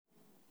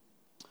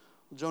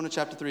Jonah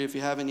chapter 3, if you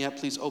haven't yet,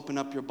 please open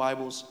up your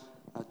Bibles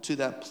to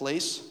that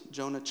place.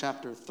 Jonah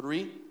chapter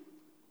 3.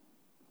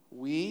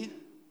 We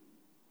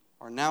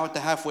are now at the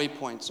halfway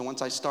point. So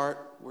once I start,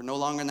 we're no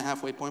longer in the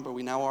halfway point, but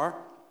we now are.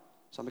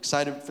 So I'm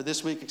excited for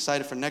this week,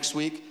 excited for next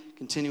week,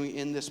 continuing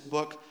in this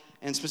book.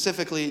 And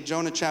specifically,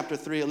 Jonah chapter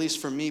 3, at least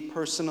for me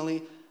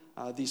personally,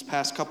 these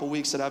past couple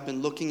weeks that I've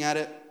been looking at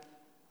it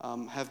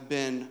have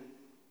been,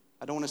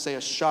 I don't want to say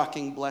a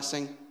shocking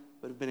blessing,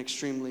 but have been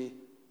extremely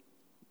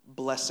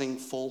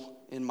blessingful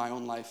in my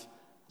own life.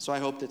 So I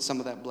hope that some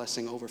of that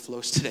blessing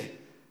overflows today,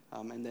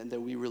 and then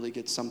that we really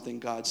get something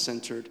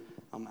God-centered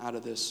out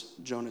of this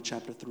Jonah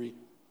chapter 3.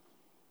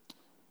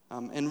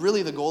 And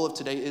really the goal of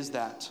today is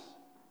that.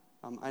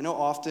 I know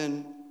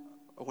often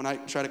when I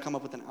try to come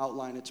up with an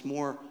outline, it's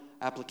more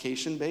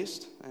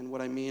application-based, and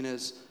what I mean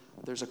is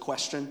there's a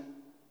question.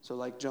 So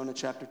like Jonah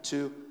chapter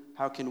 2,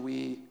 how can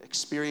we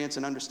experience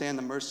and understand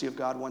the mercy of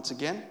God once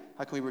again?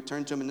 How can we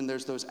return to him? And then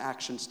there's those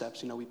action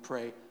steps. We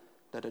pray,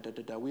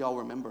 da-da-da-da-da. We all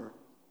remember.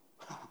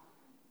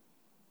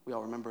 We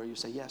all remember. You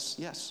say, yes,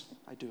 yes,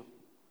 I do.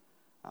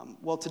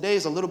 Well, today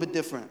is a little bit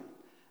different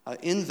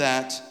in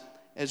that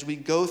as we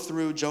go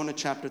through Jonah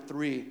chapter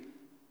 3,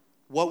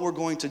 what we're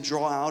going to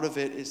draw out of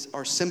it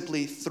are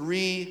simply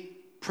three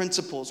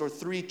principles or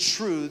three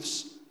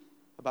truths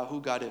about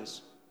who God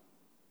is.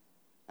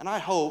 And I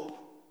hope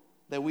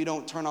that we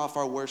don't turn off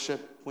our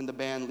worship when the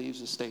band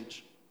leaves the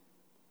stage.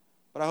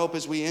 But I hope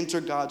as we enter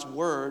God's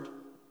word,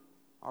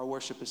 our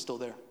worship is still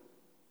there.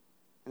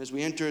 And as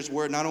we enter his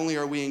word, not only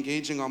are we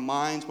engaging our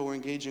minds, but we're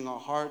engaging our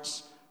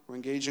hearts. We're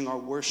engaging our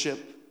worship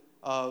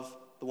of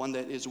the one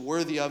that is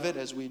worthy of it,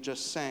 as we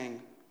just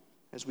sang,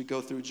 as we go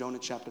through Jonah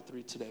chapter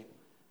 3 today.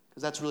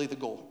 Because that's really the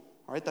goal.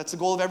 All right, that's the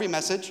goal of every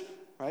message,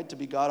 right? To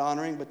be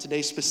God-honoring. But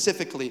today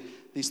specifically,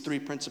 these three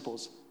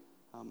principles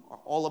are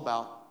all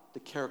about the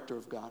character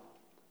of God.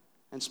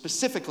 And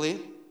specifically,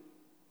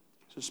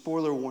 so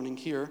spoiler warning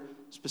here,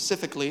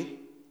 specifically,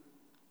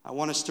 I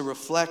want us to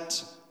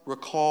reflect,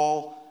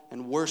 recall,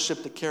 and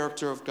worship the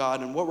character of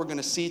God. And what we're going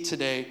to see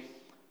today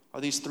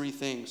are these three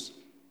things.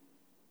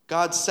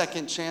 God's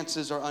second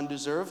chances are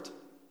undeserved.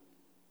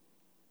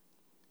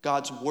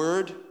 God's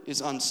word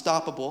is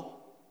unstoppable.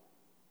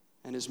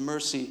 And his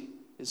mercy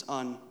is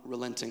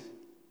unrelenting.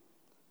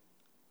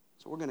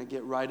 So we're going to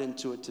get right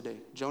into it today.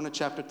 Jonah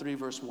chapter 3,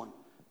 verse 1.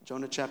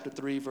 Jonah chapter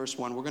 3, verse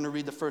 1. We're going to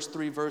read the first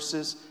three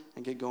verses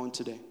and get going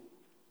today.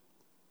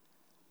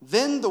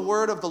 Then the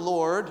word of the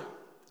Lord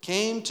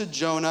came to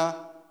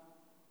Jonah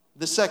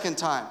the second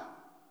time.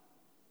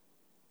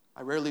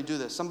 I rarely do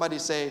this. Somebody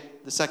say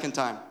the second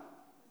time.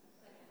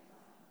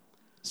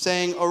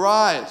 Saying,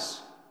 arise,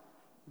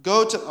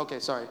 go to... Okay,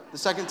 sorry. The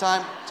second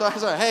time.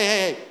 Sorry.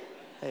 Hey,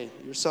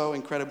 you're so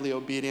incredibly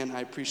obedient. I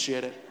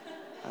appreciate it.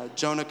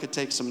 Jonah could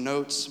take some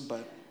notes,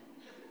 but...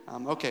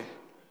 okay.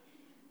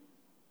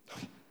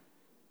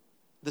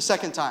 The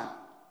second time.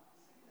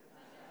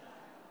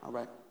 All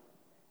right.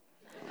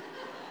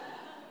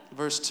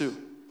 Verse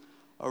 2.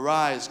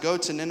 Arise, go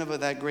to Nineveh,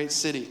 that great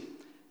city,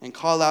 and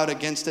call out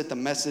against it the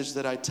message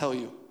that I tell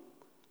you.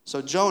 So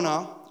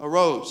Jonah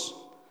arose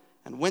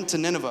and went to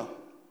Nineveh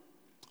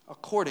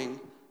according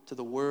to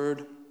the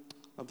word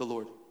of the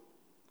Lord.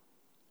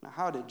 Now,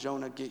 how did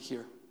Jonah get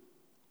here?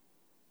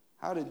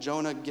 How did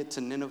Jonah get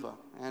to Nineveh?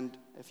 And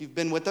if you've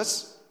been with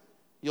us,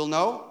 you'll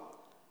know.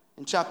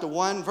 In chapter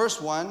 1,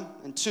 verse 1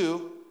 and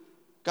 2,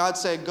 God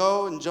said,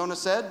 go, and Jonah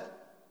said,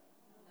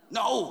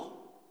 no.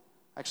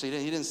 Actually,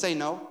 he didn't say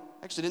no.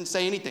 Actually didn't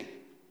say anything.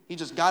 He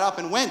just got up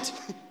and went.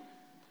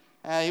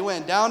 He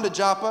went down to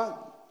Joppa,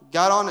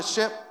 got on a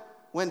ship,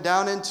 went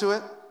down into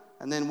it,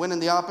 and then went in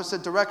the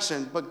opposite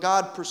direction. But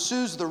God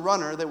pursues the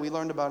runner that we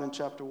learned about in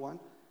chapter 1.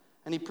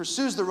 And he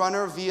pursues the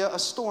runner via a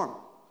storm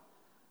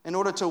in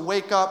order to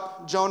wake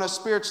up Jonah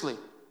spiritually.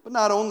 But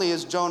not only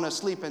is Jonah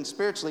sleeping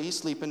spiritually, he's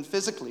sleeping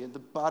physically at the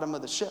bottom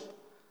of the ship.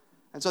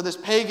 And so this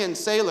pagan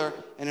sailor,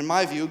 and in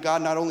my view,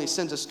 God not only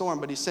sends a storm,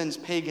 but he sends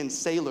pagan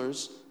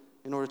sailors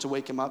in order to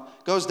wake him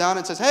up, goes down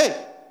and says, hey,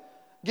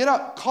 get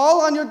up,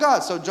 call on your God.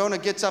 So Jonah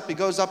gets up, he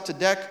goes up to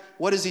deck.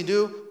 What does he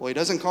do? Well, he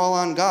doesn't call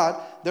on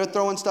God. They're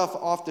throwing stuff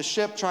off the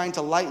ship, trying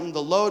to lighten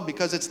the load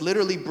because it's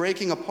literally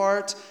breaking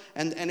apart.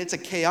 And it's a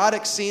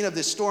chaotic scene of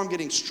this storm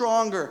getting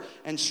stronger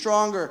and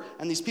stronger.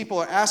 And these people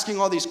are asking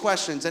all these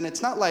questions. And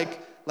it's not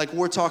like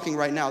we're talking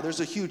right now. There's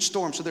a huge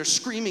storm, so they're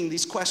screaming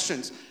these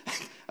questions.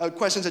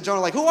 Questions at Jonah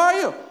like, who are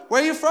you?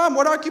 Where are you from?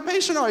 What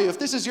occupation are you? If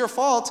this is your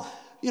fault,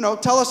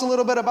 tell us a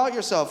little bit about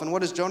yourself. And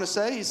what does Jonah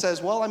say? He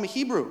says, well, I'm a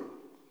Hebrew.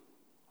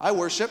 I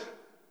worship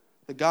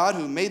the God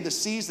who made the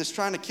seas that's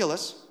trying to kill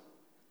us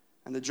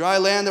and the dry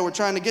land that we're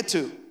trying to get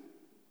to.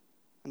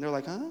 And they're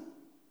like, huh?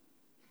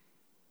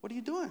 What are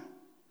you doing?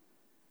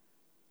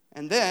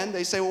 And then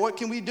they say, well, what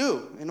can we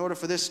do in order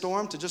for this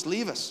storm to just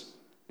leave us?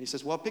 And he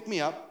says, well, pick me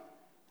up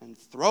and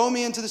throw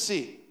me into the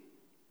sea.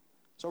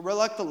 So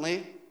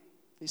reluctantly,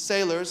 these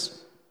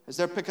sailors, as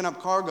they're picking up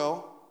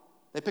cargo,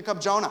 they pick up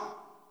Jonah.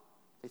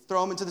 They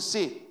throw him into the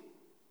sea.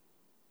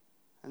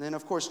 And then,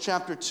 of course,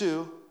 chapter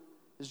 2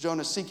 is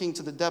Jonah sinking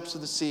to the depths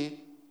of the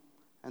sea.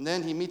 And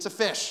then he meets a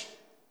fish.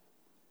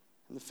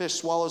 and the fish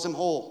swallows him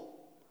whole.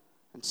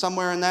 And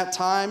somewhere in that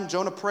time,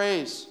 Jonah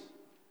prays.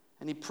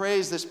 And he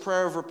prays this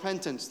prayer of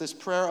repentance, this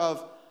prayer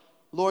of,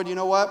 Lord, you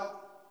know what?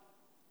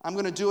 I'm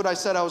going to do what I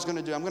said I was going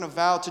to do. I'm going to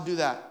vow to do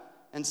that.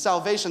 And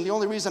salvation, the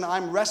only reason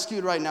I'm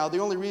rescued right now, the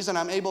only reason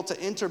I'm able to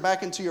enter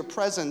back into your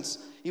presence,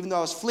 even though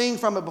I was fleeing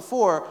from it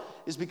before,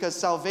 is because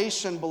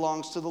salvation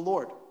belongs to the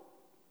Lord.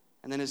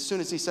 And then as soon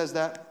as he says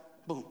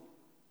that, boom,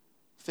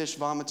 fish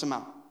vomits him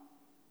out.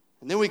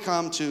 And then we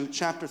come to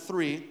chapter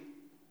 3,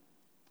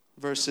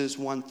 verses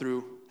 1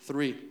 through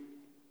 3.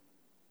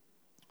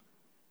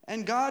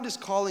 And God is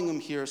calling him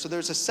here. So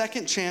there's a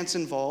second chance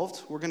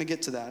involved. We're going to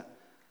get to that.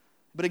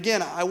 But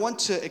again, I want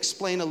to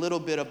explain a little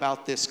bit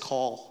about this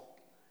call.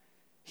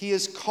 He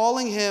is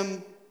calling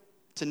him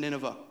to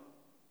Nineveh.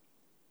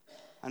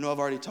 I know I've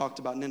already talked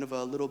about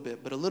Nineveh a little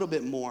bit, but a little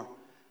bit more.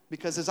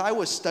 Because as I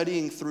was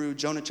studying through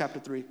Jonah chapter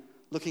 3,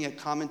 looking at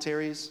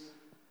commentaries,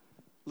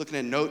 looking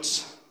at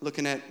notes,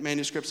 looking at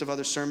manuscripts of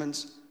other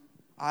sermons,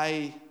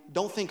 I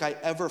don't think I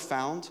ever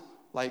found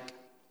like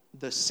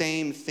the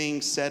same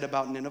thing said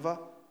about Nineveh.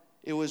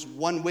 It was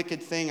one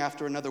wicked thing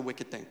after another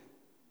wicked thing.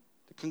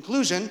 The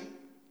conclusion,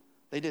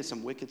 they did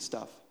some wicked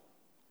stuff.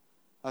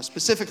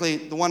 Specifically,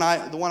 the one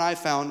I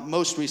found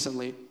most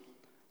recently,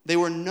 they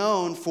were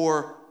known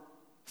for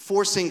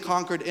forcing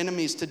conquered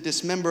enemies to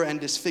dismember and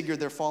disfigure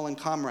their fallen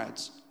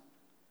comrades.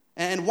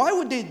 And why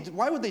would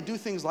they do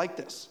things like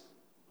this?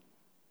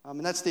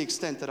 And that's the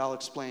extent that I'll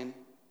explain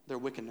their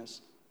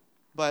wickedness.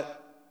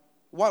 But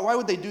why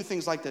would they do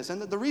things like this?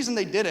 And the reason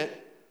they did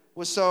it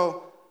was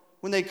so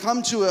when they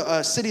come to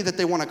a city that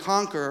they want to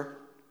conquer,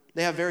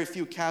 they have very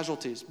few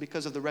casualties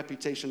because of the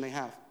reputation they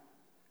have.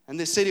 And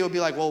this city will be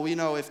like, well, we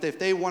know if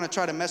they want to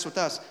try to mess with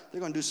us,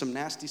 they're going to do some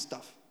nasty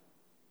stuff.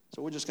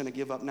 So we're just going to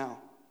give up now.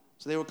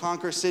 So they would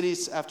conquer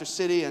cities after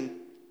city, and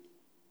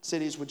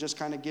cities would just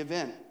kind of give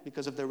in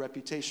because of their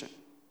reputation.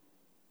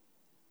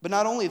 But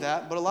not only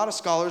that, but a lot of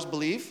scholars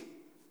believe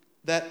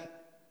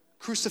that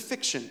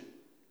crucifixion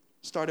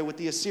started with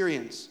the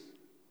Assyrians.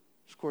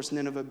 Of course,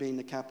 Nineveh being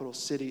the capital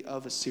city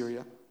of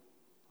Assyria.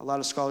 A lot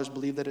of scholars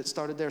believe that it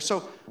started there.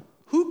 So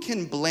who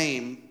can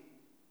blame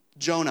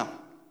Jonah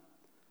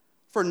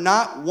for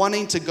not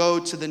wanting to go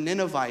to the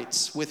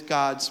Ninevites with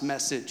God's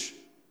message?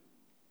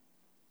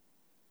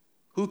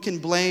 Who can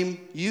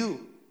blame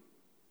you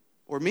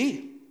or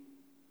me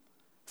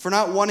for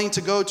not wanting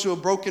to go to a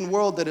broken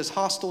world that is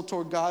hostile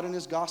toward God and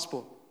his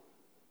gospel?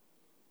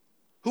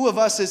 Who of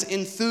us is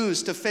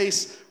enthused to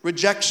face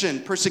rejection,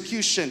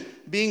 persecution,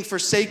 being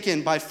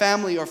forsaken by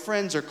family or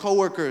friends or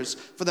coworkers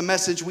for the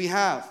message we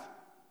have?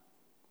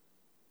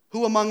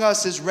 Who among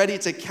us is ready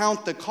to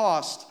count the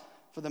cost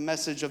for the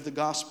message of the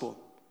gospel?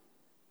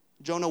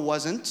 Jonah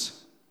wasn't.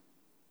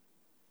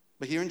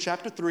 But here in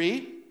chapter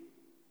 3,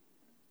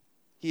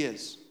 he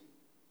is.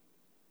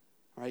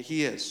 All right,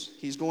 he is.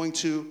 He's going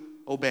to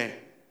obey.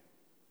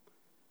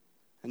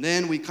 And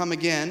then we come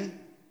again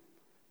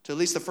to at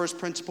least the first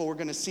principle we're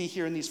going to see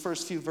here in these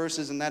first few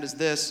verses, and that is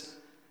this: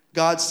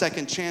 God's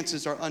second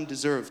chances are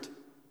undeserved.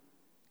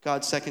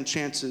 God's second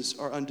chances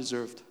are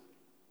undeserved.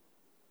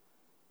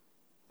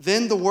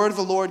 Then the word of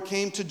the Lord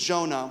came to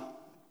Jonah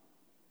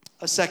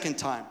a second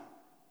time.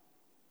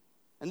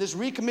 And this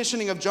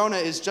recommissioning of Jonah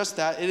is just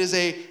that. It's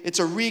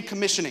a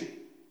recommissioning.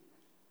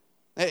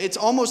 It's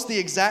almost the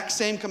exact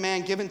same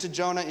command given to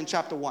Jonah in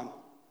chapter 1.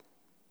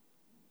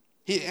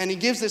 He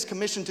gives this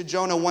commission to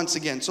Jonah once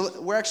again.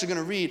 So we're actually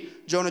going to read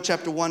Jonah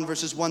chapter 1,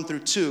 verses 1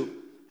 through 2,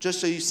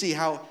 just so you see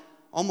how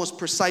almost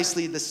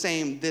precisely the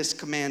same this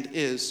command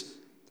is.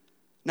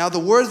 Now the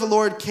word of the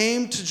Lord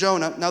came to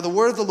Jonah,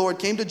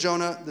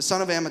 the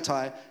son of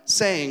Amittai,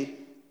 saying,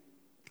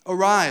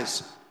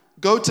 "Arise,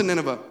 go to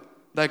Nineveh,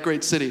 that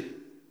great city,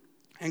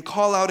 and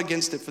call out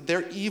against it, for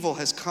their evil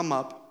has come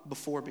up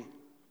before me."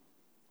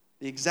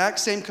 The exact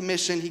same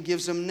commission he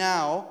gives them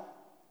now.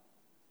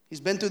 He's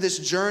been through this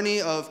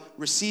journey of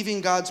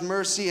receiving God's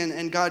mercy,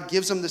 and God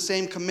gives him the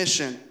same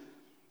commission.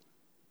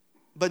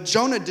 But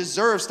Jonah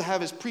deserves to have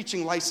his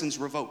preaching license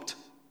revoked.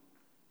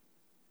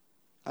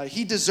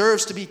 He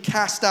deserves to be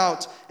cast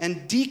out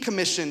and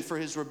decommissioned for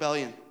his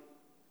rebellion.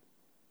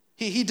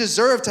 He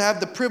deserved to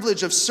have the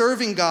privilege of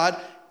serving God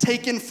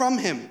taken from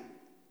him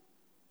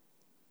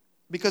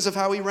because of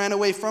how he ran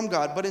away from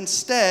God. But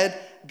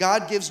instead,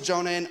 God gives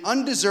Jonah, an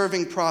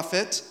undeserving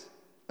prophet,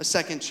 a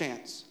second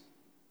chance.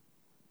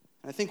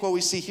 And I think what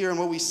we see here and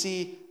what we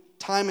see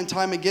time and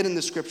time again in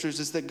the scriptures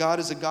is that God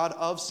is a God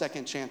of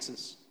second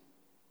chances.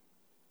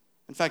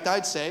 In fact,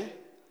 I'd say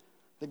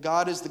that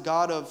God is the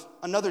God of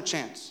another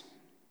chance.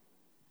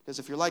 Because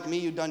if you're like me,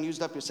 you've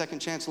used up your second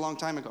chance a long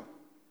time ago.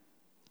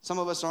 Some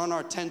of us are on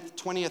our 10th,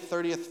 20th,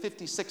 30th,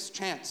 56th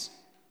chance.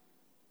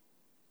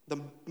 The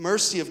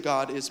mercy of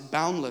God is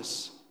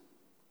boundless.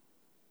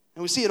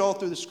 And we see it all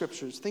through the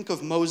scriptures. Think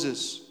of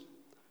Moses,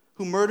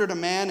 who murdered a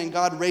man and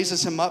God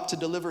raises him up to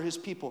deliver his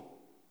people.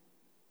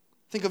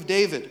 Think of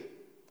David,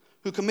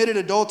 who committed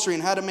adultery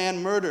and had a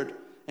man murdered,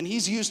 and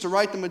he's used to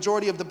write the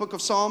majority of the book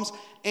of Psalms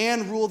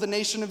and rule the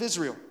nation of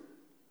Israel.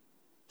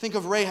 Think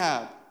of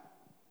Rahab,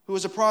 who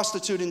was a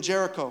prostitute in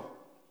Jericho,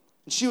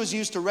 And she was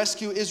used to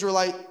rescue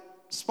Israelite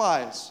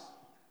spies.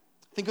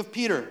 Think of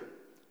Peter,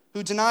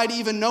 who denied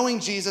even knowing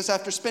Jesus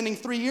after spending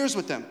 3 years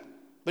with them.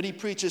 But he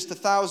preaches to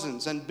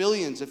thousands and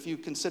billions if you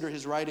consider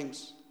his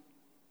writings.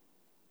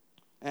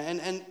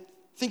 And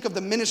think of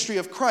the ministry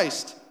of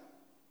Christ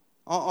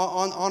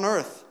on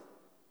earth,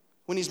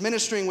 when he's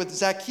ministering with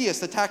Zacchaeus,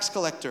 the tax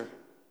collector.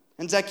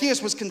 And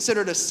Zacchaeus was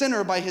considered a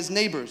sinner by his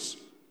neighbors.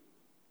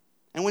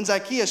 And when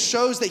Zacchaeus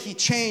shows that he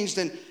changed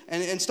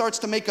and starts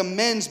to make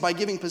amends by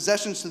giving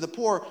possessions to the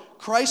poor,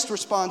 Christ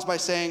responds by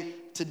saying,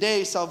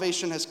 "Today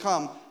salvation has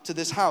come to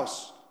this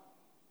house."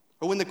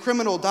 Or when the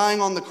criminal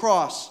dying on the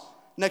cross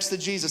next to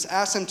Jesus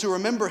asks him to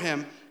remember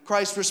him,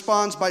 Christ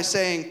responds by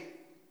saying,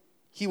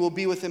 "He will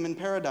be with him in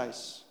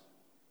paradise."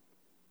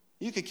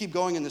 You could keep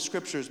going in the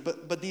scriptures,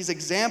 but these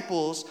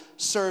examples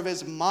serve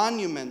as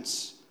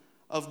monuments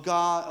of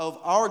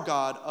our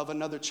God of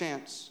another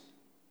chance.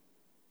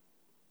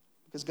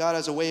 Because God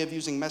has a way of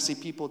using messy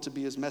people to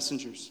be his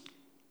messengers.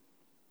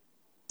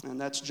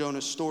 And that's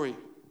Jonah's story.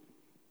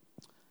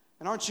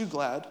 And aren't you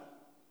glad?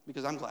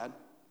 Because I'm glad.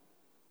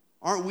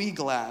 Aren't we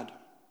glad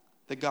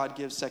that God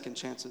gives second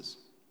chances?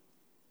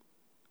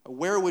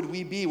 Where would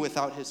we be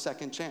without his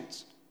second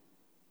chance?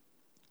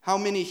 How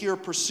many here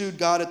pursued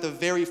God at the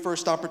very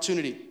first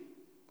opportunity?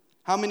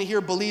 How many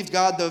here believed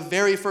God the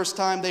very first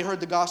time they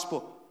heard the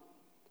gospel?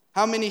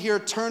 How many here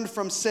turned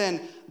from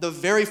sin the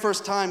very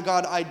first time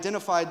God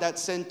identified that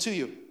sin to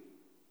you?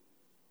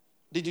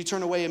 Did you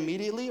turn away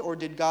immediately, or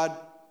did God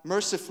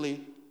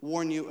mercifully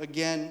warn you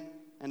again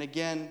and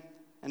again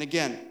and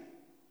again?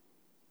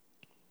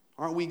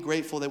 Aren't we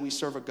grateful that we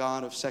serve a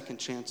God of second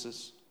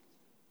chances?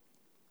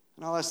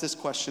 And I'll ask this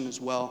question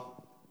as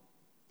well.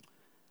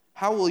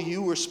 How will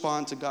you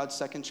respond to God's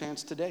second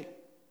chance today?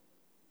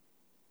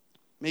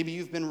 Maybe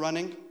you've been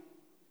running,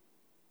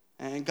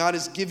 and God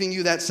is giving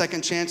you that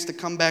second chance to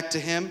come back to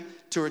him,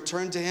 to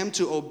return to him,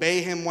 to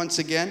obey him once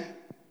again.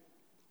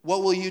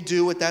 What will you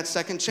do with that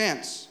second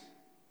chance?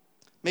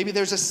 Maybe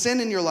there's a sin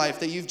in your life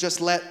that you've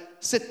just let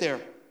sit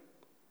there.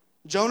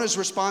 Jonah's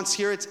response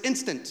here, it's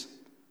instant,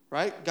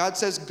 right? God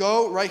says,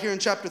 go, right here in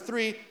chapter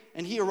 3,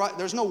 and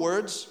there's no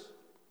words.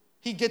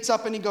 He gets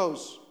up and he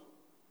goes.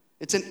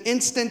 It's an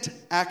instant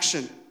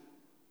action.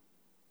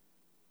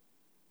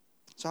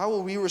 So how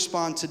will we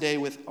respond today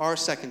with our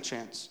second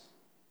chance?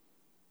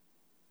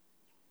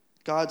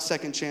 God's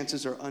second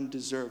chances are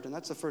undeserved. And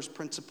that's the first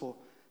principle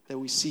that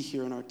we see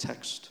here in our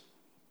text.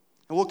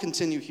 And we'll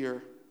continue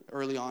here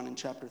early on in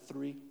chapter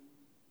 3.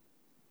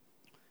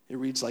 It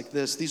reads like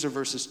this. These are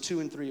verses 2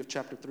 and 3 of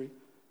chapter 3.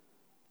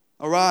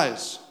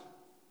 Arise,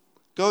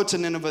 go to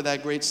Nineveh,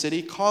 that great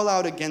city, call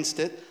out against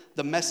it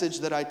the message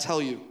that I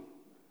tell you.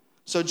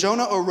 So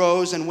Jonah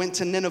arose and went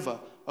to Nineveh,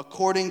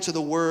 according to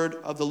the word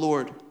of the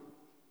Lord.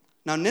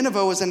 Now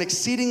Nineveh was an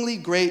exceedingly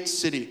great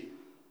city,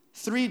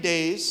 3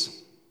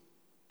 days'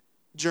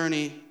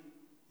 journey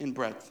in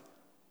breadth.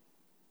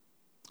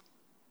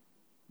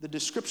 The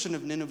description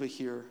of Nineveh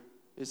here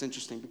is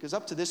interesting, because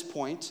up to this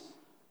point,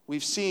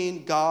 we've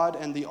seen God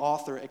and the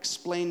author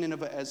explain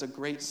Nineveh as a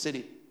great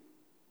city.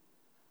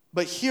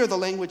 But here the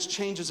language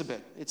changes a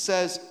bit. It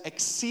says,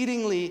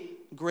 exceedingly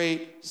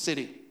great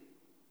city.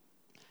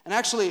 And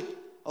actually,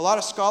 a lot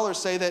of scholars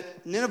say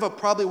that Nineveh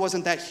probably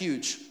wasn't that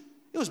huge.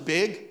 It was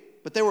big,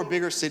 but there were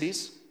bigger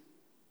cities.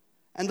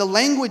 And the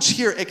language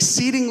here,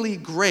 exceedingly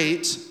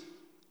great,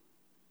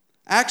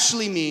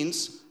 actually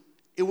means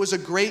it was a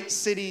great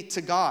city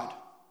to God,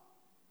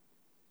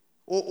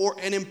 or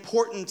an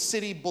important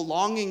city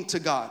belonging to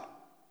God.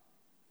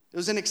 It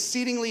was an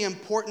exceedingly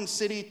important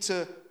city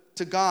to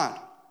God.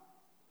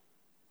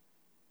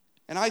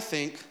 And I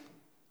think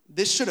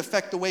this should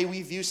affect the way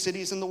we view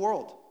cities in the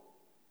world.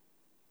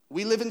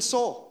 We live in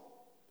Seoul,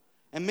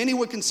 and many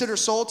would consider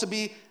Seoul to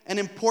be an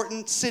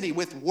important city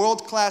with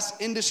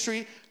world-class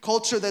industry,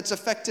 culture that's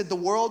affected the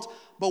world.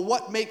 But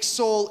what makes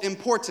Seoul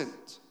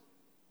important?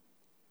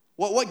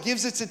 What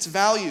gives it its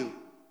value?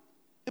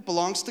 It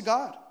belongs to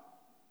God.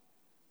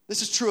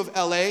 This is true of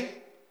LA.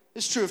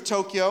 This is true of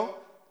Tokyo,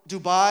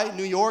 Dubai,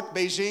 New York,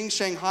 Beijing,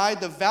 Shanghai.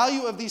 The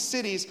value of these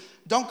cities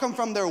don't come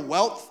from their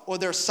wealth or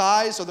their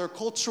size or their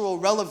cultural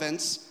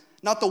relevance,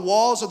 not the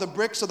walls or the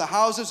bricks or the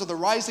houses or the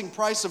rising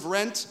price of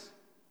rent.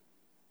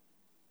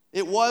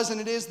 It was and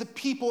it is the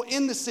people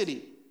in the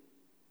city,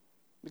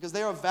 because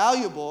they are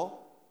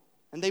valuable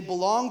and they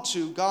belong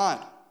to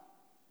God.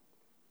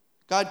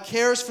 God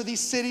cares for these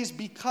cities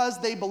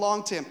because they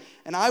belong to him.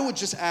 And I would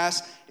just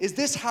ask, is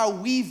this how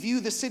we view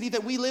the city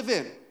that we live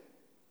in?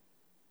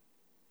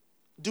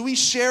 Do we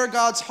share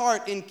God's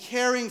heart in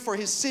caring for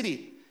his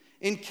city,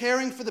 in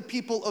caring for the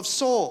people of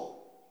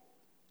Seoul?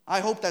 I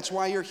hope that's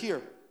why you're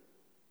here.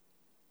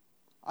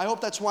 I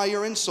hope that's why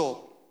you're in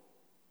Seoul.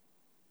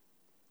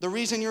 The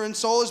reason you're in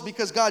Seoul is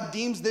because God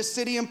deems this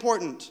city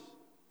important.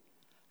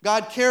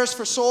 God cares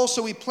for Seoul,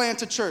 so we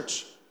plant a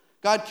church.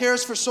 God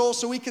cares for Seoul,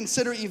 so we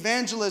consider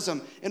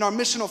evangelism in our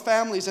missional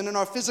families and in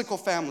our physical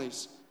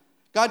families.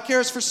 God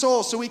cares for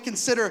Seoul, so we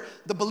consider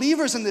the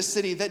believers in this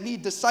city that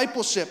need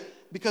discipleship,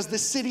 because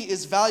this city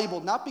is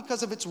valuable, not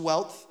because of its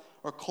wealth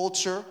or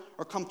culture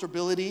or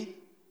comfortability,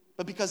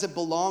 but because it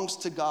belongs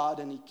to God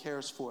and he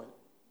cares for it.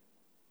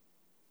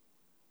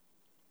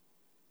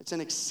 It's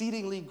an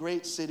exceedingly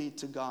great city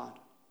to God.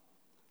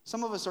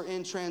 Some of us are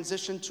in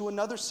transition to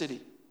another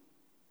city.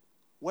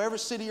 Wherever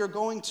city you're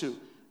going to,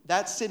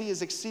 that city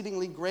is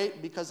exceedingly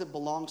great because it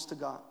belongs to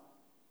God.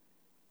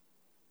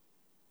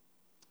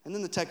 And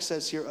then the text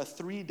says here, a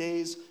 3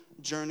 days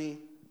journey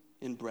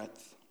in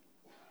breadth.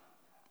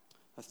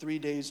 A 3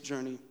 days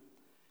journey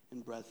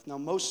in breadth. Now,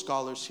 most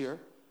scholars here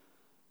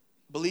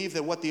believe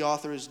that what the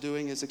author is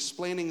doing is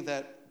explaining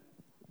that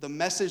the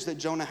message that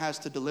Jonah has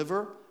to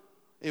deliver,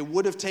 it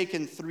would have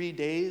taken 3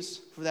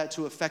 days for that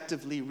to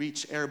effectively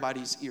reach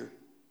everybody's ear.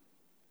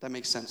 That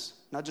makes sense.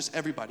 Not just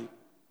everybody,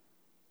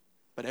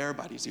 but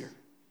everybody's ear.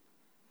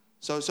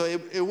 So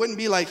it wouldn't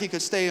be like he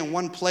could stay in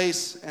one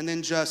place and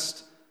then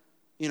just,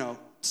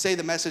 say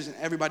the message and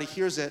everybody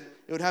hears it.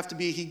 It would have to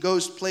be he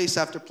goes place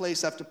after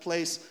place after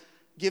place,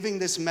 giving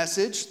this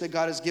message that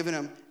God has given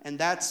him, and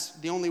that's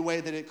the only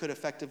way that it could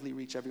effectively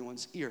reach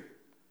everyone's ear,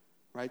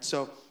 right?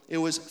 So it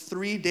was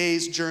 3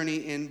 days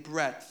journey in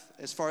breadth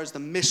as far as the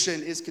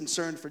mission is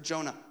concerned for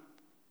Jonah.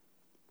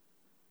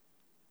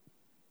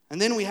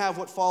 And then we have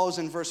what follows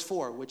in verse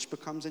 4, which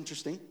becomes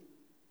interesting.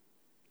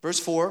 Verse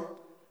 4,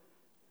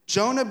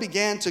 Jonah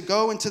began to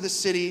go into the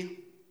city,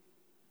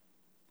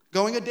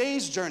 going a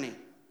day's journey.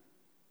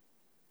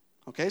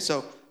 Okay,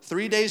 so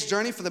 3 days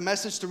journey for the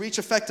message to reach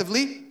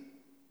effectively.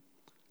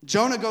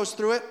 Jonah goes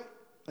through it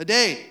a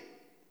day.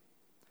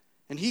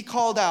 And he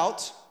called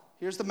out,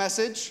 here's the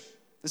message,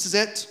 this is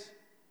it.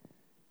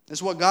 This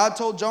is what God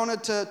told Jonah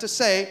to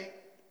say.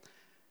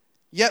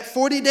 Yet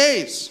 40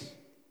 days,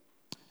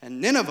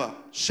 and Nineveh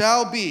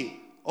shall be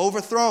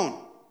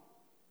overthrown.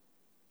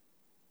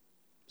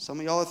 Some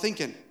of y'all are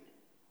thinking,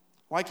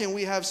 why can't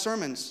we have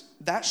sermons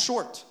that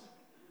short?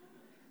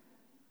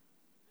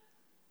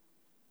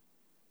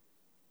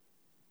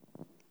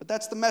 But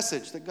that's the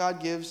message that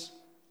God gives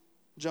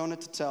Jonah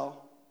to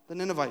tell the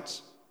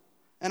Ninevites.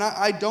 And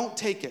I don't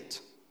take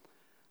it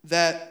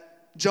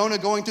that Jonah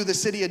going through the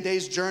city a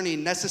day's journey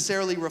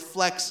necessarily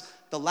reflects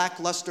the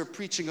lackluster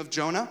preaching of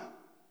Jonah.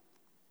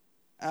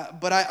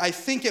 But I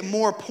think it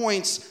more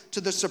points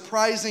to the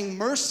surprising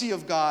mercy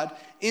of God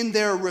in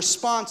their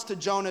response to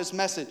Jonah's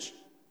message.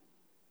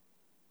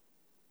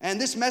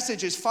 And this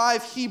message is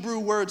 5 Hebrew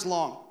words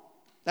long.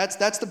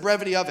 That's the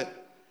brevity of it.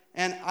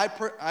 And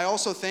I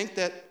also think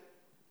that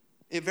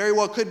it very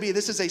well could be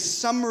this is a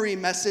summary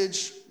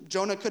message.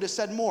 Jonah could have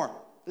said more.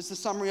 This is the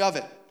summary of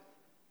it.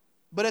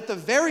 But at the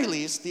very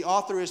least, the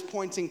author is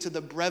pointing to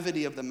the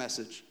brevity of the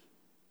message.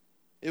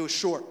 It was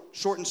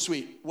short and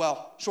sweet.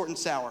 Well, short and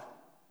sour.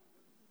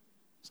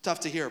 It's tough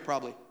to hear,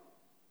 probably.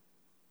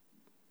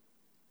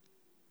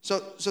 So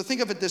think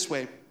of it this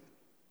way.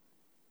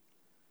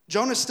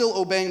 Jonah's still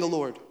obeying the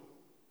Lord.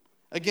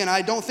 Again,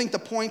 I don't think the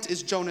point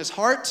is Jonah's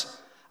heart.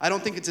 I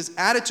don't think it's his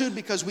attitude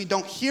because we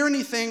don't hear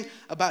anything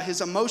about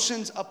his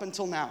emotions up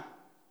until now.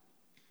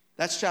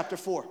 That's chapter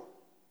 4.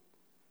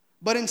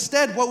 But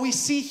instead, what we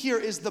see here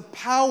is the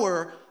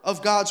power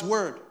of God's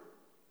word.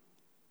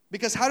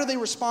 Because how do they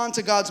respond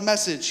to God's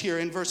message here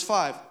in verse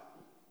 5?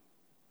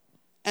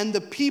 And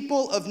the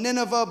people of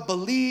Nineveh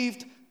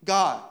believed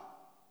God.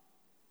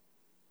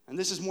 And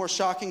this is more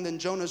shocking than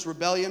Jonah's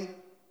rebellion,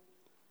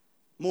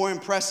 more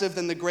impressive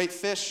than the great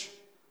fish,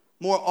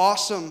 more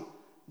awesome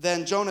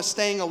than Jonah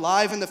staying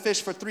alive in the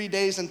fish for 3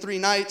 days and 3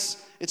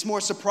 nights. It's more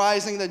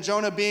surprising than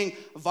Jonah being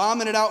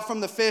vomited out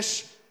from the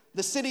fish.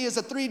 The city is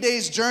a 3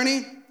 days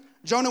journey.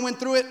 Jonah went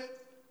through it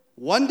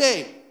 1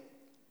 day.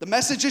 The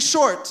message is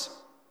short,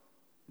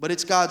 but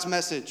it's God's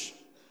message.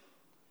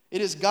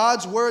 It is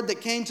God's word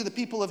that came to the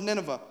people of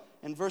Nineveh.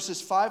 And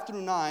verses 5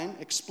 through 9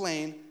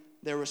 explain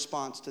their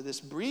response to this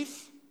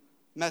brief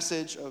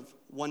message of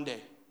 1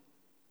 day.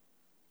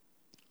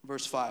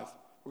 Verse 5.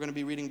 We're going to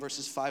be reading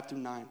verses 5 through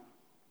 9.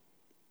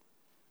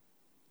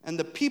 And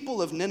the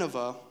people of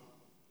Nineveh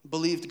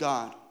believed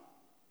God.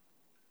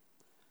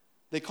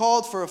 They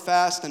called for a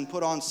fast and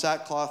put on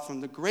sackcloth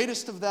from the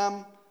greatest of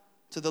them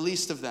to the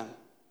least of them.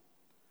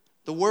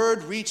 The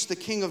word reached the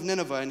king of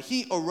Nineveh, and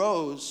he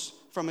arose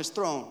from his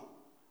throne,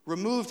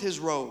 removed his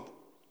robe,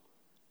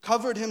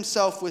 covered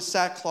himself with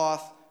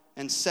sackcloth,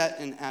 and sat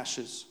in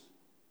ashes.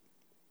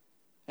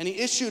 And he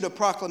issued a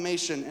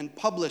proclamation and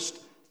published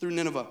through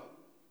Nineveh,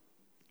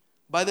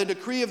 by the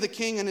decree of the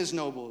king and his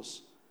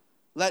nobles,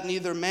 let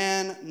neither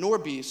man nor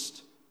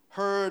beast,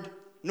 herd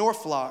nor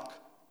flock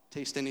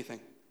taste anything.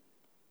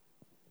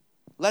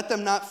 Let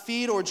them not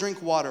feed or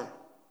drink water,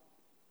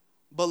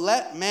 but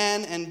let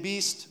man and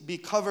beast be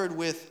covered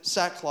with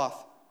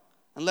sackcloth,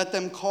 and let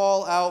them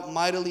call out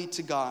mightily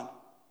to God.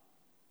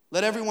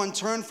 Let everyone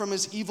turn from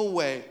his evil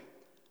way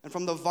and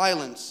from the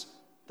violence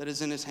that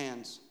is in his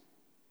hands.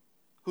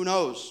 Who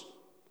knows?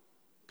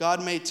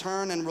 God may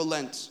turn and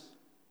relent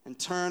and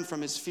turn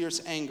from his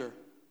fierce anger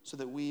so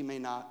that we may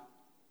not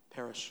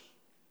perish.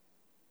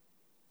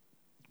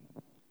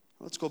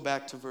 Let's go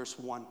back to verse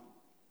 1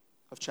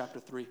 of chapter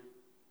 3.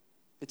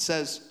 It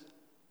says,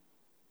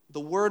 the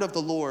word of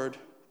the Lord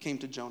came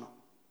to Jonah.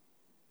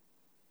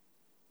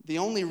 the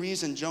only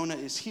reason Jonah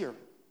is here,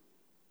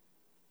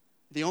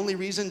 the only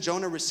reason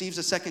Jonah receives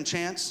a second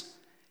chance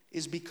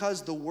is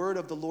because the word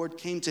of the Lord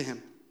came to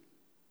him.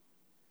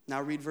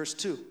 Now read verse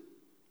 2.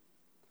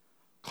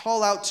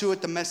 Call out to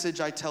it the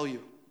message I tell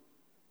you.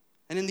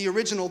 And in the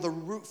original, the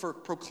root for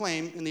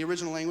proclaim, in the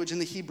original language, in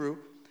the Hebrew,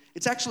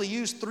 it's actually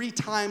used 3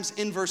 times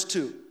in verse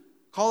 2.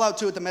 Call out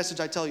to it the message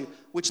I tell you,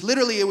 which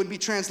literally it would be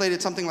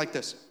translated something like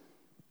this.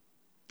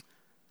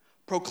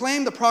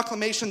 Proclaim the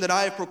proclamation that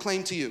I have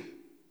proclaimed to you.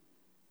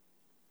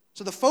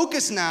 So the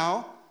focus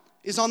now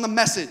is on the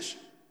message.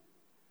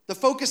 The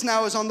focus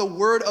now is on the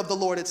word of the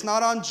Lord. It's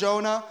not on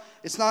Jonah.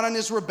 It's not on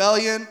his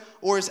rebellion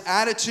or his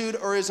attitude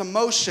or his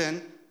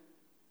emotion.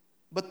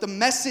 But the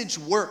message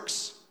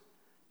works.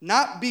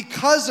 Not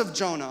because of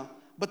Jonah,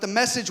 but the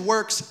message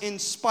works in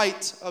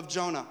spite of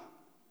Jonah.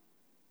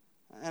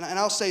 And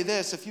I'll say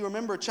this. If you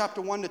remember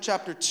chapter 1 to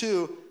chapter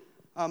 2,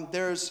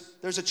 there's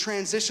a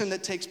transition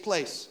that takes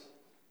place.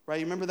 Right?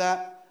 You remember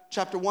that?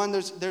 Chapter 1,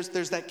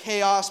 there's that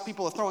chaos.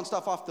 People are throwing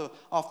stuff off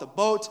the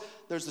boat.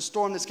 There's the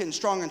storm that's getting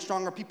stronger and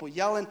stronger. People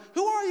yelling,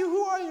 "Who are you?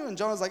 Who are you?" And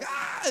Jonah's like,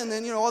 "Ah!" And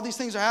then, all these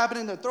things are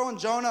happening. They're throwing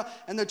Jonah.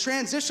 And the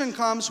transition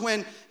comes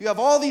when you have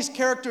all these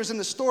characters in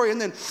the story. And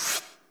then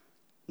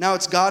now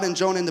it's God and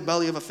Jonah in the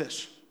belly of a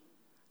fish.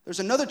 There's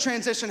another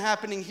transition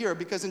happening here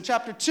because in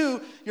chapter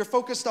 2, you're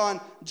focused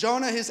on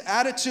Jonah, his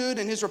attitude,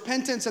 and his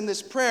repentance and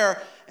this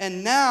prayer.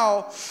 And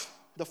now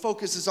the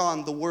focus is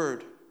on the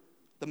word,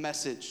 the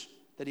message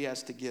that he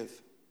has to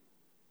give.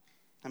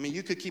 I mean,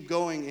 you could keep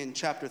going in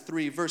chapter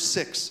 3. Verse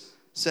 6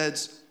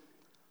 says,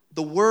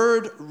 the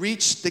word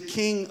reached the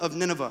king of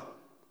Nineveh,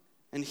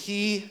 and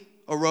he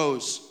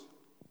arose.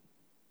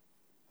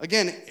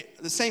 Again,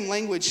 the same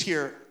language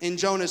here in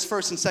Jonah's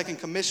first and second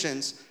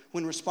commissions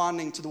when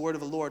responding to the word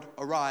of the Lord,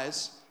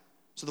 arise.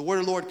 So the word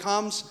of the Lord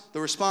comes, the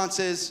response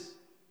is,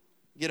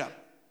 get up.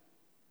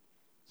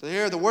 So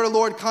here the word of the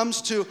Lord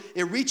comes to,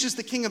 it reaches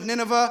the king of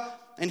Nineveh,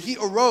 and he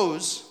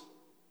arose.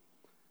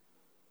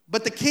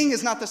 But the king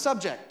is not the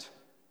subject.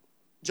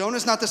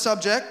 Jonah's not the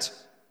subject.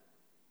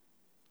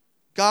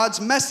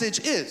 God's message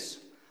is.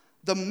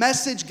 The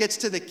message gets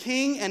to the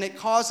king and it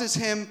causes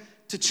him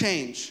to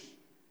change.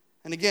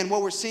 And again,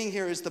 what we're seeing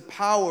here is the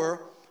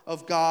power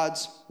of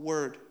God's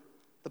word.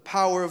 The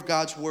power of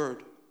God's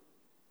word.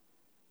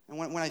 And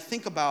when I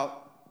think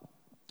about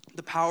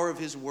the power of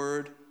his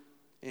word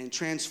in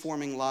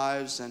transforming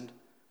lives, and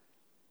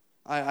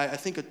I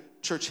think of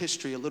church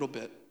history a little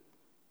bit.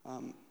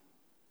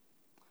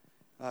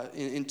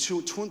 In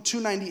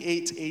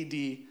 298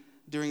 AD,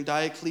 during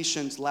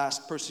Diocletian's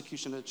last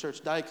persecution of the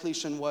church.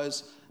 Diocletian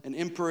was an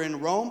emperor in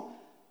Rome,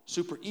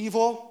 super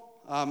evil,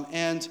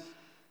 and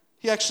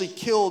he actually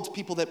killed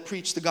people that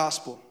preached the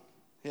gospel.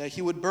 Yeah,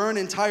 he would burn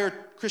entire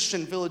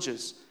Christian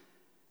villages.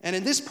 And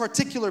in this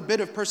particular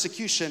bit of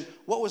persecution,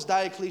 what was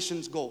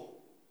Diocletian's goal?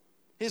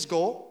 His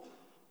goal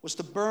was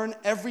to burn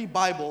every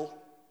Bible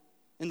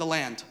in the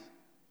land.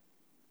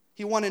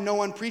 He wanted no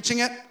one preaching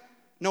it,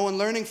 no one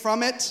learning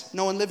from it,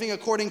 no one living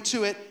according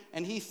to it,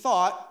 and he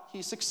thought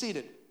he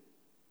succeeded.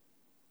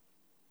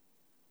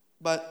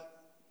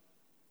 But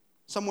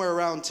somewhere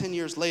around 10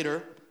 years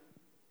later,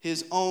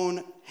 his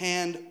own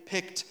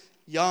hand-picked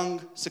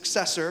young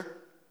successor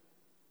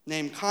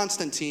named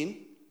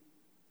Constantine,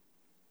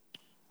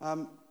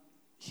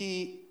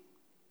 he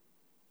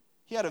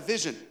had a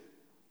vision,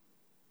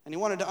 and he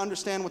wanted to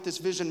understand what this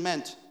vision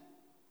meant.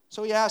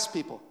 So he asked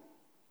people,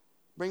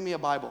 bring me a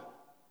Bible.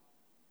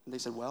 And they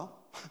said, well,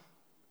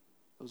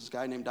 there was this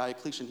guy named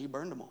Diocletian, he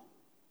burned them all.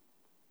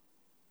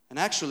 And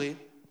actually,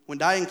 when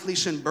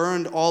Diocletian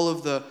burned all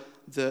of the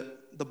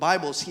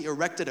Bibles, he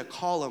erected a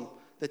column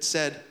that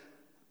said,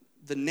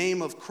 the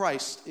name of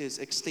Christ is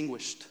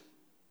extinguished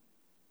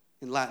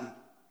in Latin.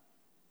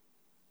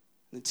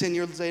 And 10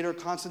 years later,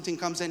 Constantine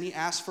comes in, he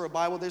asks for a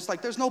Bible.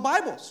 There's no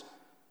Bibles.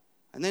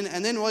 And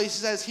then what he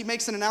says, he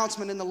makes an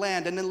announcement in the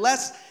land. And in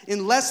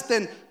less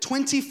than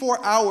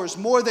 24 hours,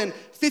 more than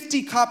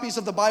 50 copies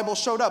of the Bible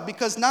showed up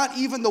because not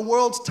even the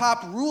world's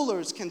top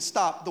rulers can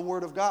stop the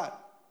Word of God.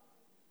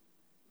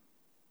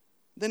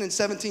 Then in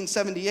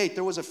 1778,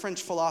 there was a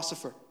French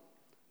philosopher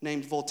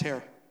named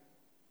Voltaire.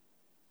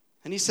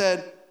 And he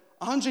said,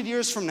 100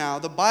 years from now,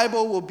 the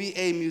Bible will be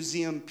a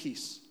museum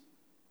piece.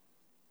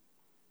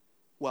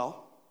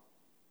 Well,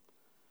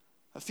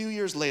 a few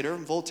years later,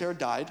 Voltaire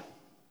died,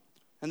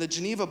 and the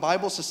Geneva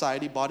Bible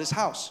Society bought his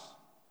house.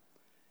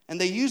 And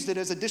they used it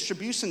as a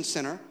distribution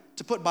center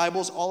to put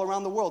Bibles all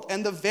around the world.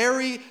 And the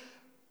very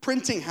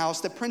printing house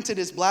that printed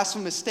his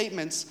blasphemous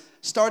statements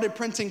started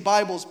printing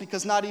Bibles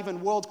because not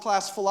even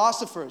world-class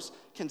philosophers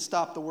can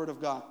stop the Word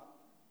of God.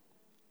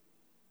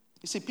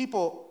 You see,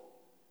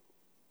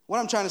 what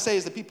I'm trying to say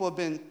is that people have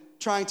been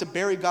trying to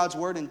bury God's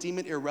Word and deem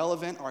it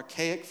irrelevant,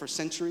 archaic for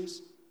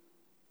centuries.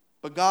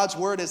 But God's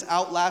Word has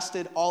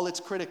outlasted all its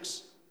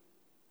critics.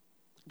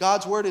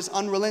 God's Word is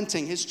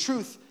unrelenting. His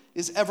truth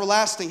is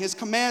everlasting. His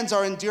commands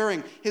are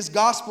enduring. His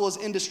gospel is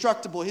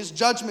indestructible. His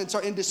judgments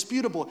are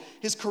indisputable.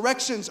 His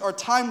corrections are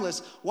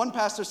timeless. One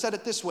pastor said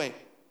it this way: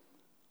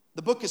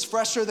 the book is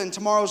fresher than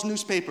tomorrow's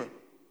newspaper.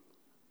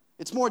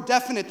 It's more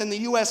definite than the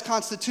U.S.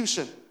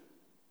 Constitution.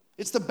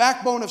 It's the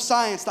backbone of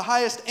science, the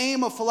highest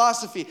aim of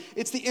philosophy.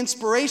 It's the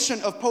inspiration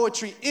of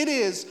poetry. It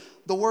is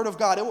the Word of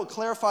God. It will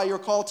clarify your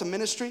call to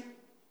ministry.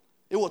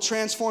 It will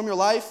transform your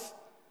life.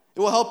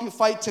 It will help you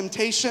fight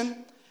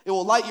temptation. It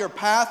will light your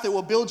path. It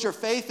will build your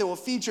faith. It will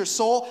feed your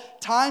soul.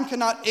 Time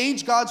cannot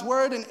age God's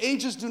Word, and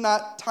ages do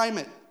not time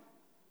it.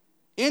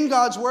 In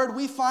God's Word,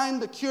 we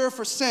find the cure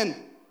for sin.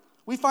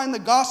 We find the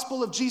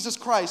gospel of Jesus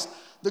Christ,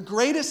 the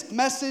greatest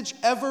message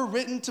ever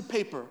written to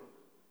paper.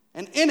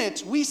 And in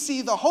it, we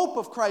see the hope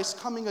of Christ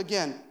coming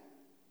again.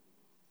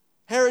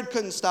 Herod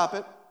couldn't stop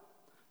it.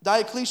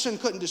 Diocletian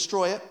couldn't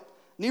destroy it.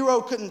 Nero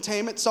couldn't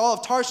tame it. Saul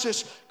of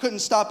Tarshish couldn't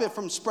stop it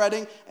from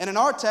spreading. And in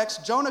our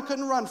text, Jonah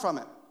couldn't run from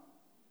it.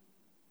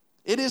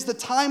 It is the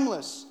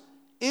timeless,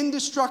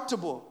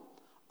 indestructible,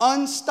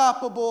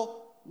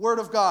 unstoppable Word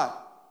of God.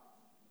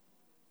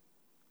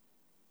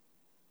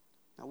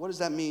 Now, what does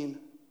that mean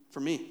for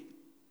me?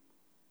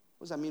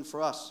 What does that mean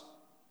for us?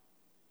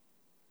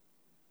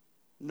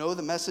 Know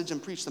the message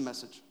and preach the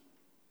message.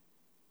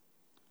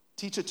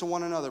 Teach it to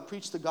one another.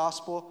 Preach the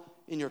gospel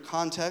in your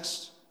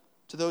context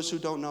to those who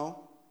don't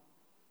know.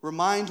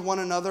 Remind one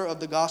another of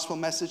the gospel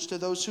message to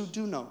those who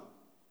do know.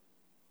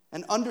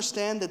 And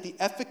understand that the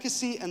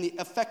efficacy and the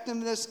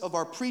effectiveness of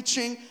our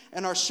preaching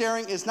and our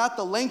sharing is not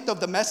the length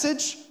of the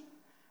message,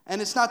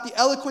 and it's not the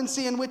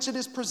eloquency in which it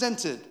is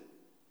presented.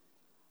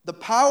 The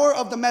power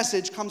of the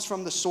message comes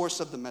from the source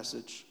of the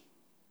message,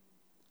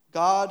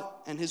 God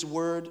and His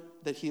word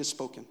that He has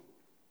spoken.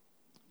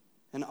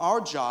 And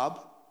our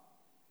job,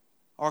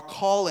 our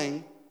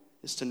calling,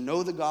 is to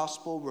know the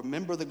gospel,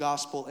 remember the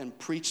gospel, and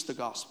preach the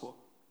gospel.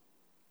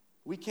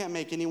 We can't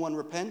make anyone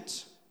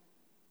repent.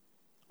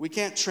 We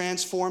can't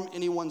transform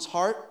anyone's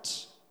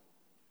heart.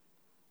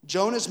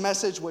 Jonah's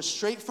message was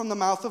straight from the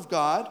mouth of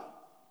God,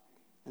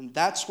 and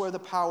that's where the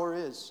power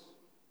is.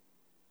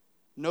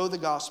 Know the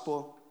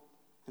gospel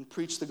and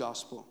preach the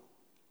gospel.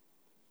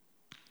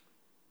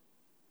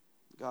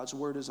 God's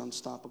word is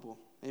unstoppable.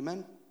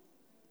 Amen?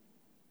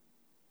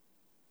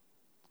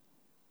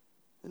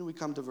 Then we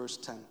come to verse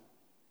 10.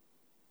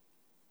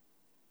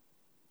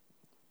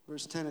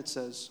 Verse 10, it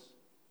says,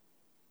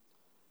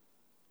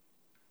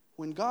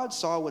 when God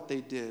saw what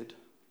they did,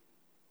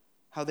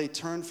 how they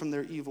turned from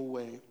their evil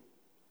way,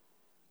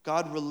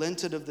 God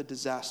relented of the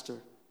disaster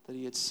that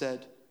He had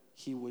said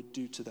He would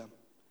do to them.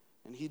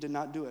 And He did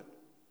not do it.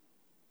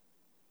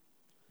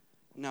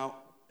 Now,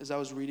 as I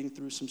was reading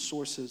through some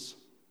sources,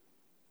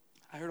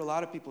 I heard a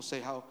lot of people say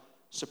how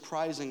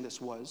surprising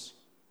this was,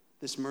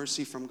 this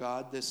mercy from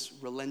God, this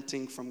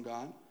relenting from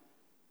God.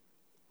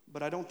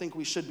 But I don't think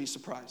we should be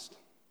surprised.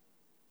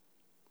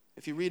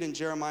 If you read in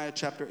Jeremiah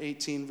chapter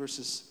 18,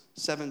 verses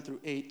 7 through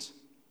 8, it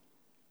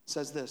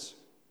says this.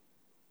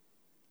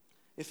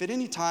 If at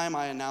any time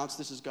I announce,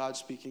 this is God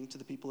speaking to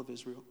the people of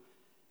Israel,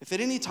 if at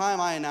any time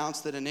I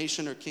announce that a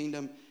nation or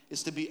kingdom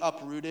is to be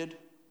uprooted,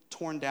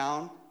 torn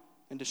down,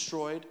 and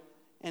destroyed,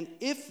 and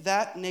if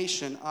that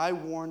nation I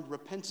warned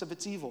repents of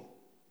its evil,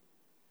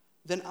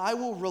 then I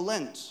will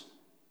relent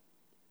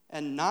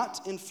and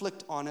not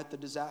inflict on it the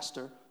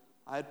disaster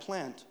I had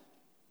planned.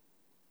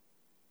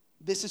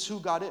 This is who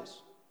God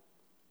is.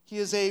 He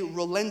is a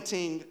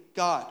relenting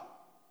God.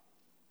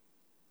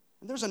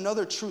 And there's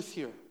another truth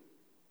here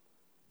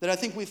that I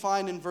think we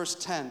find in verse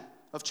 10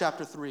 of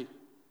chapter 3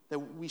 that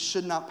we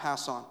should not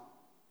pass on.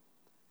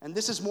 And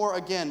this is more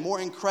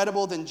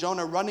incredible than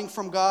Jonah running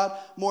from God,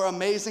 more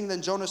amazing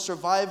than Jonah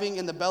surviving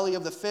in the belly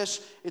of the fish.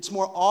 It's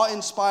more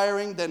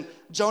awe-inspiring than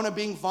Jonah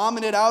being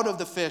vomited out of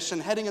the fish and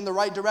heading in the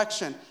right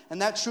direction.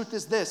 And that truth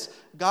is this: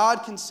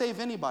 God can save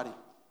anybody.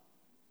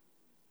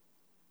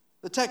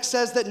 The text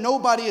says that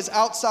nobody is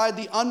outside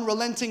the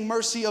unrelenting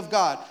mercy of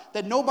God,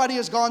 that nobody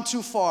has gone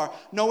too far.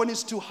 No one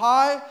is too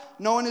high,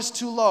 no one is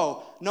too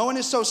low. No one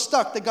is so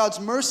stuck that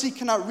God's mercy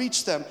cannot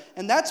reach them.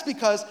 And that's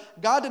because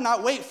God did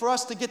not wait for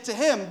us to get to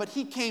Him, but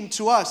He came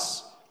to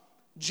us.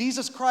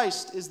 Jesus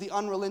Christ is the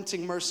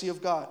unrelenting mercy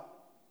of God.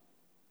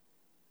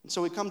 And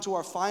so we come to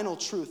our final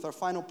truth, our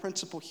final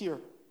principle here.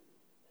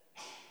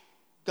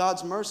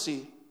 God's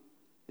mercy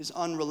is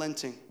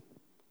unrelenting.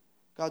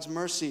 God's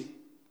mercy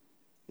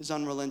is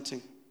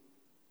unrelenting.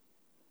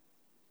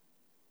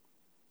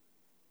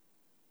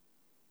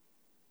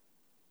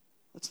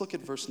 Let's look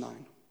at verse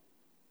 9.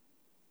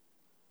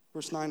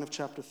 Verse 9 of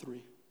chapter 3.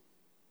 I'm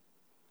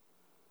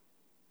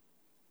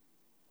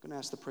going to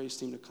ask the praise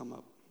team to come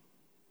up.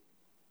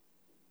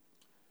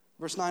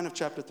 Verse 9 of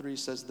chapter 3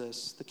 says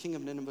this. The king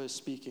of Nineveh is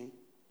speaking.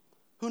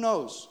 Who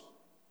knows?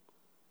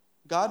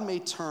 God may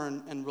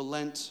turn and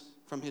relent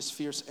from His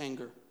fierce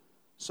anger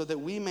so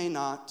that we may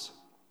not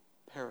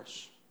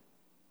perish.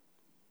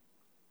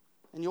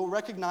 And you'll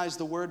recognize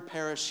the word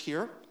perish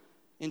here.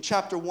 In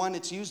chapter 1,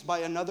 it's used by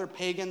another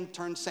pagan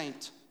turned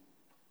saint.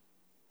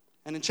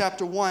 And in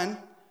chapter 1,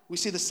 we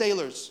see the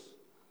sailors.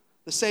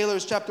 The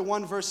sailors, chapter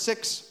 1, verse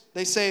 6,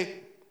 they say,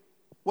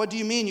 "What do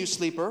you mean, you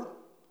sleeper?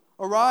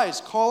 Arise,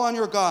 call on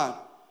your God.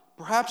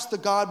 Perhaps the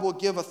God will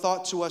give a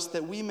thought to us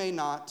that we may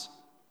not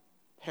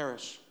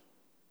perish."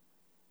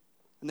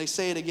 And they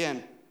say it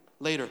again.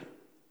 later.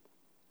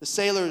 The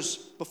sailors,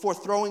 before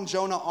throwing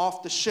Jonah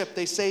off the ship,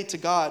 they say to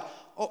God,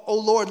 O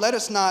Lord, let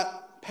us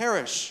not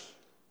perish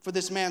for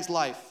this man's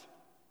life,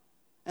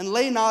 and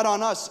lay not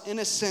on us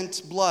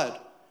innocent blood.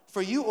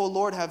 For you, O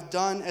Lord, have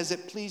done as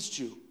it pleased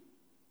you.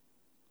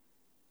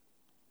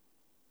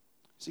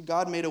 See,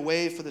 God made a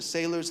way for the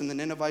sailors and the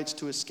Ninevites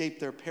to escape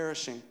their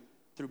perishing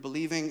through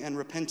believing and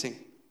repenting.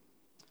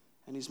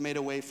 And he's made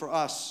a way for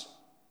us.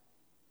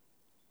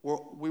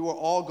 We were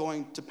all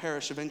going to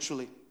perish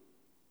eventually.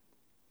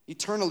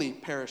 Eternally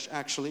perish,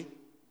 actually.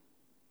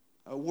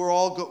 We were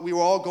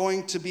all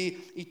going to be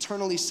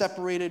eternally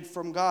separated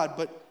from God,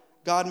 but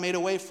God made a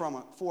way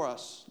for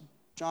us.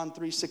 John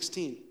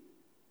 3:16.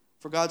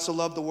 For God so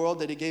loved the world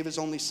that he gave his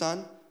only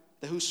Son,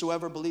 that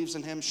whosoever believes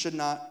in him should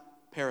not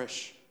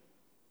perish,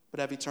 but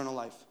have eternal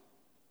life.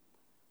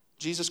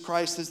 Jesus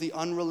Christ is the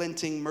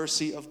unrelenting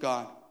mercy of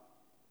God.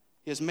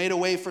 He has made a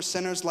way for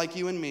sinners like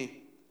you and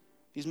me.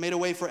 He's made a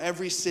way for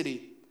every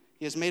city.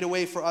 He has made a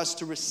way for us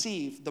to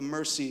receive the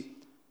mercy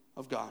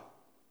of God.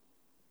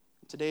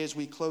 Today, as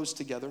we close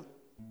together,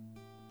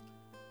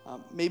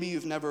 maybe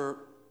you've never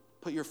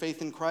put your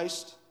faith in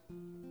Christ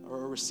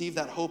or received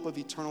that hope of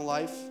eternal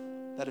life,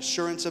 that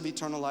assurance of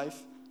eternal life.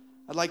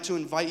 I'd like to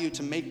invite you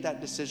to make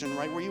that decision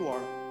right where you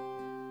are.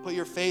 Put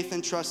your faith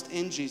and trust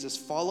in Jesus.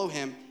 Follow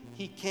him.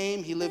 He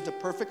came, he lived a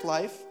perfect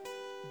life,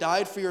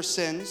 died for your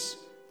sins,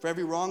 for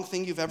every wrong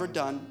thing you've ever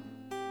done,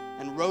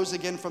 and rose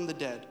again from the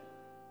dead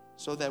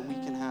so that we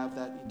can have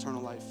that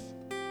eternal life.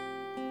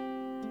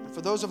 And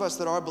for those of us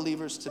that are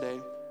believers today,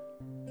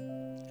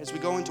 as we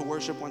go into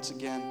worship once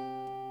again,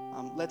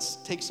 let's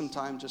take some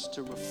time just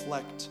to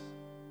reflect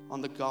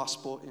on the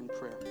gospel in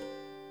prayer.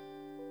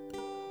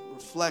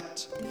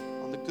 Reflect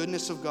on the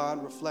goodness of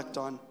God. Reflect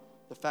on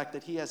the fact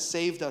that he has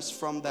saved us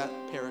from that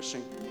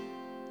perishing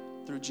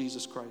through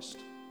Jesus Christ.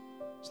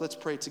 So let's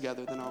pray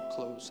together, then I'll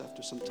close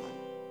after some time.